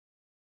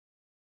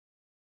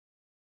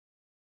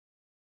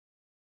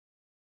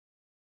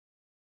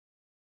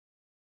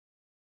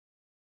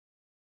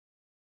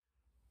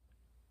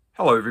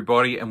Hello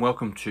everybody and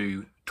welcome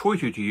to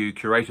Toitu to You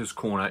Curator's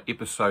Corner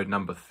episode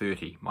number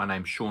 30. My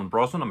name's Sean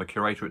Brosnan. I'm a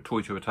curator at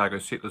Toitu Otago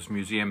Settlers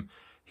Museum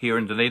here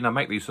in Dunedin. I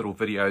make these little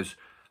videos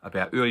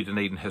about early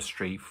Dunedin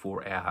history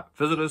for our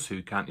visitors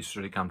who can't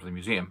necessarily come to the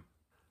museum.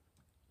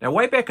 Now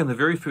way back in the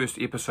very first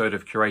episode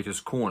of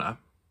Curator's Corner,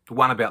 the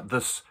one about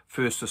this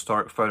first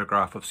historic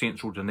photograph of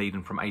central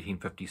Dunedin from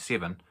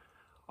 1857,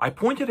 I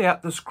pointed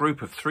out this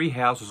group of three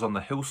houses on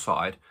the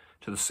hillside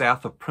to the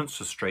south of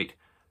Princes Street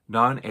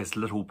known as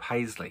Little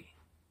Paisley.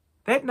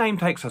 That name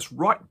takes us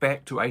right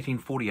back to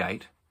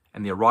 1848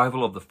 and the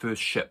arrival of the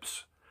first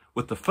ships,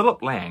 with the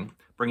Philip Laing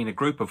bringing a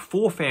group of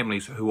four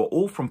families who were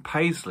all from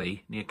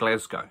Paisley near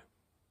Glasgow.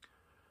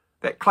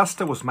 That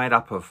cluster was made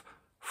up of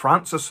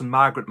Francis and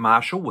Margaret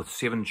Marshall with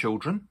 7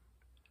 children,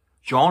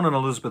 John and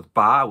Elizabeth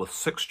Barr with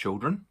 6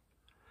 children,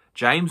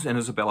 James and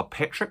Isabella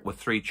Patrick with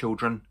 3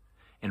 children,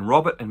 and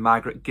Robert and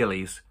Margaret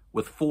Gillies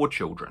with 4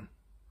 children,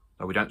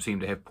 though we don't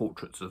seem to have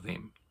portraits of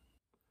them.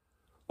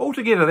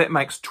 Altogether, that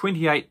makes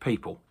 28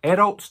 people,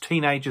 adults,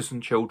 teenagers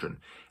and children,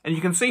 and you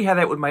can see how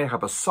that would make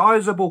up a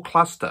sizable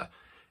cluster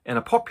in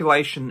a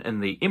population in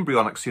the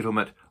embryonic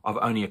settlement of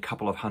only a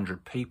couple of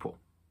hundred people.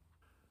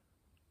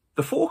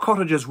 The 4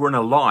 cottages were in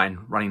a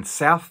line running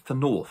south to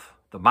north,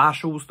 the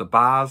Marshalls, the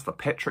Barrs, the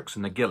Patricks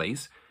and the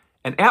Gillies,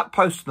 an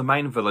outpost of the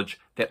main village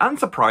that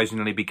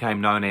unsurprisingly became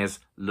known as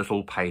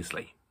Little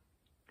Paisley.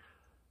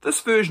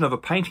 This version of a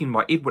painting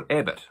by Edward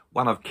Abbott,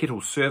 one of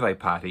Kettle's survey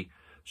party,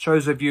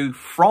 shows a view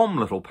from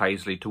Little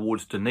Paisley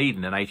towards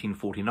Dunedin in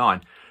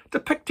 1849,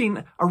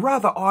 depicting a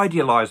rather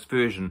idealised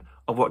version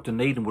of what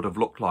Dunedin would have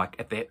looked like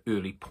at that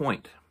early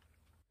point.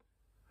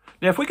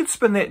 Now, if we could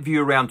spin that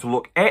view around to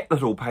look at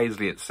Little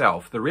Paisley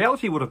itself, the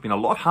reality would have been a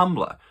lot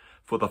humbler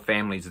for the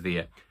families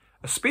there,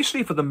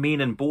 especially for the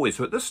men and boys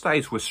who at this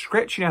stage were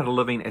scratching out a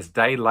living as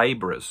day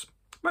labourers,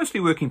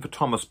 mostly working for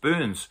Thomas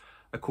Burns,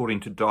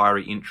 according to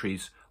diary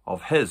entries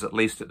of his, at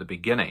least at the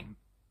beginning.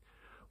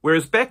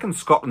 Whereas back in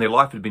Scotland their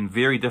life had been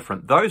very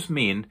different. Those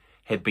men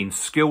had been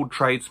skilled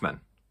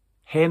tradesmen,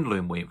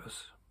 handloom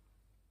weavers.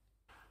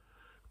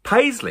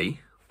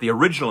 Paisley, the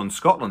original in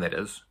Scotland that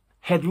is,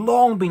 had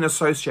long been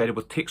associated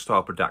with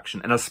textile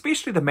production and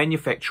especially the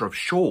manufacture of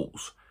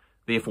shawls,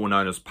 therefore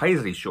known as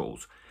Paisley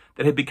shawls,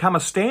 that had become a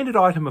standard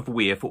item of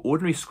wear for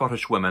ordinary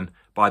Scottish women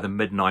by the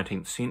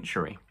mid-19th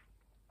century.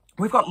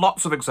 We've got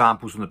lots of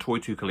examples in the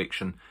Toitu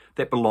collection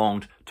that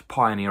belonged to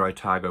pioneer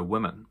Otago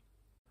women.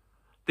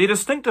 Their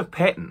distinctive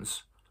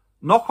patterns,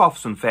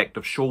 knockoffs in fact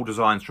of shawl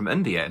designs from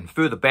India and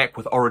further back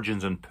with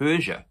origins in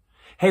Persia,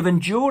 have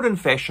endured in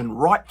fashion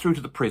right through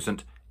to the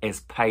present as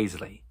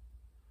Paisley.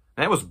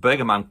 That was big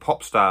among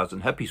pop stars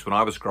and hippies when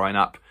I was growing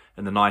up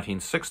in the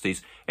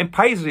 1960s, and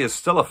Paisley is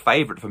still a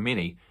favourite for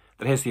many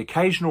that has the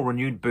occasional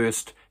renewed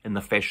burst in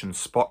the fashion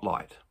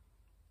spotlight.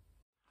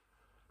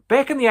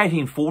 Back in the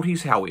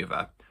 1840s,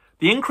 however,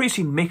 the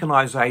increasing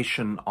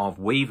mechanisation of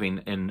weaving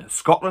in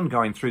Scotland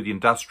going through the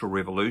Industrial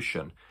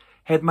Revolution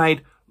had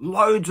made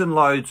loads and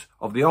loads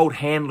of the old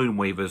handloom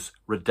weavers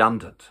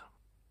redundant.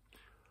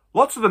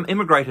 Lots of them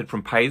immigrated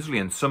from Paisley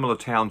and similar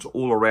towns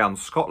all around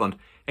Scotland,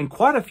 and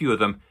quite a few of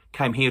them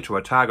came here to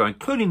Otago,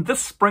 including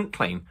this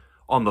sprinkling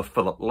on the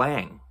Philip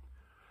Laing.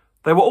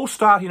 They were all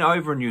starting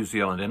over in New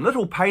Zealand, and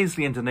Little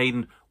Paisley in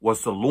Dunedin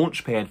was the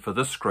launch pad for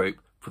this group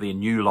for their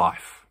new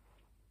life.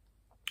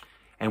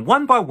 And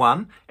one by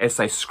one, as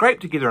they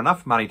scraped together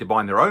enough money to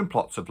buy their own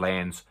plots of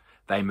lands,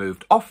 they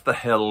moved off the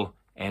hill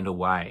and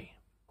away.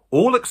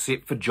 All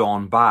except for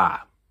John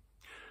Barr.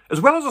 As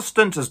well as a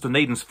stint as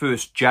Dunedin's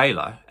first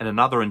jailer and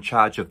another in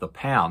charge of the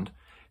pound,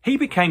 he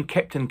became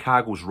Captain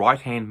Cargill's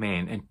right-hand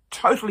man and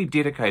totally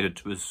dedicated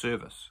to his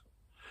service.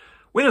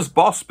 When his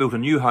boss built a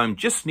new home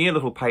just near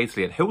Little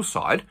Paisley at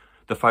Hillside,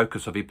 the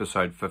focus of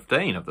episode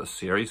 15 of this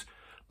series,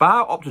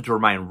 Barr opted to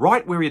remain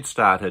right where he had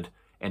started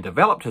and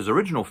developed his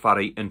original whare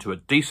into a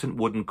decent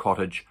wooden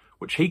cottage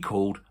which he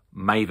called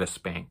Mavis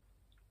Bank.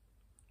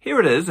 Here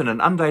it is in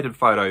an undated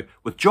photo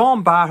with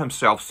John Barr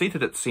himself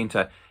seated at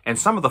centre and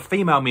some of the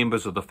female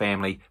members of the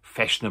family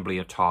fashionably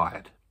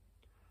attired.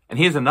 And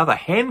here's another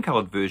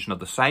hand-coloured version of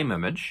the same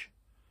image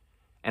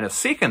and a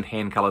second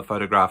hand-coloured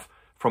photograph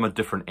from a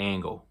different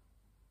angle.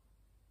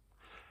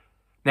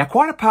 Now,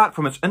 quite apart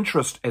from its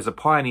interest as a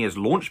pioneer's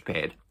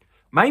launchpad,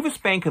 Mavis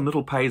Bank in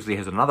Little Paisley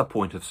has another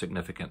point of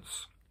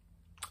significance.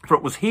 For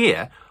it was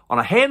here, on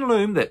a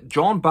handloom that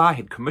John Barr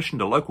had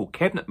commissioned a local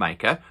cabinet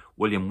maker,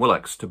 William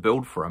Willocks, to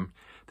build for him,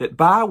 that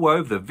Barr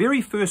wove the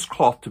very first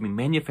cloth to be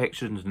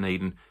manufactured in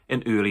Dunedin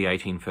in early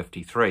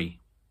 1853.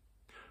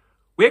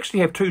 We actually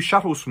have 2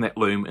 shuttles from that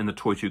loom in the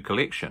Toitu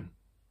collection.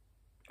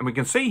 And we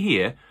can see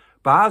here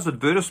Barr's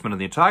advertisement in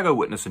the Otago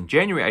Witness in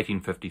January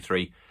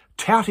 1853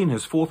 touting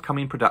his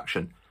forthcoming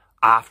production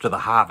after the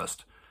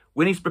harvest,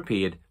 when he's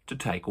prepared to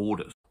take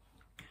orders.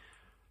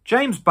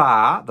 James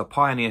Barr, the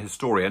pioneer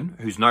historian,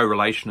 who's no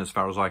relation as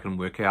far as I can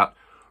work out,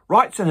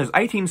 writes in his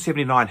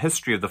 1879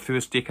 history of the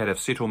first decade of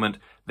settlement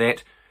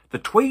that the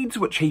tweeds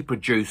which he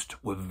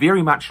produced were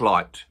very much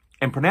liked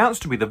and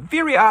pronounced to be the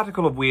very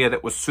article of wear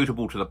that was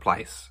suitable to the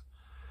place.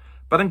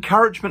 But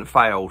encouragement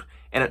failed,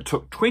 and it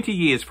took 20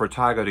 years for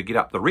Otago to get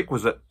up the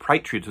requisite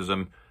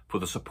patriotism for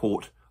the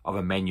support of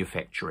a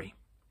manufactory.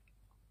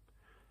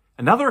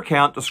 Another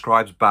account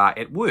describes Barr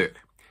at work,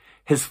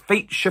 his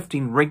feet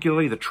shifting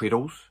regularly the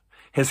treadles,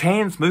 his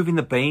hands moving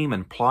the beam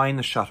and plying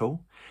the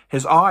shuttle,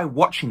 his eye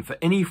watching for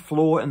any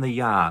flaw in the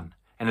yarn,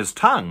 and his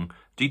tongue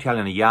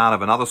detailing a yarn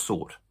of another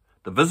sort.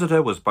 The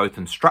visitor was both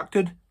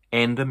instructed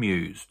and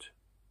amused.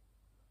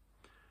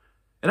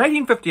 In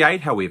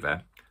 1858,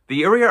 however,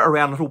 the area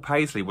around Little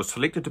Paisley was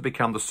selected to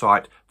become the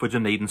site for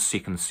Dunedin's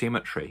second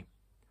cemetery.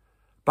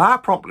 Barr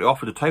promptly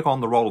offered to take on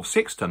the role of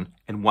sexton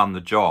and won the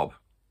job.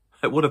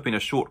 It would have been a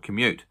short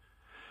commute.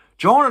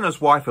 John and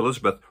his wife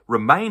Elizabeth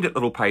remained at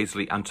Little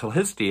Paisley until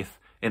his death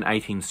in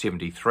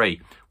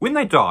 1873. When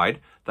they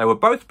died, they were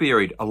both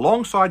buried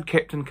alongside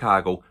Captain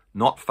Cargill,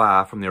 not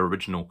far from their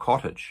original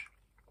cottage.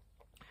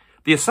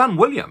 Their son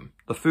William,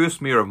 the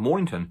first mayor of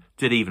Mornington,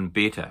 did even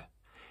better.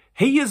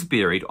 He is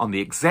buried on the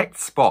exact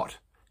spot,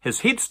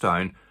 his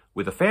headstone,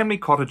 where the family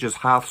cottage's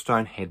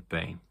hearthstone had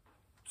been.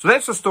 So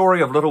that's the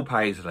story of Little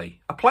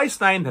Paisley, a place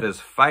name that has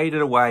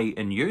faded away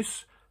in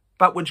use,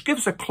 but which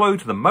gives a clue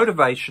to the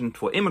motivation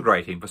for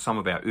emigrating for some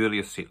of our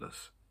earliest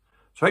settlers.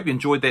 So I hope you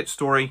enjoyed that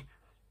story.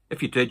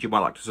 If you did, you might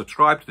like to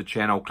subscribe to the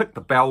channel, click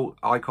the bell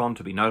icon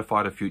to be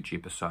notified of future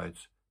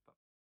episodes.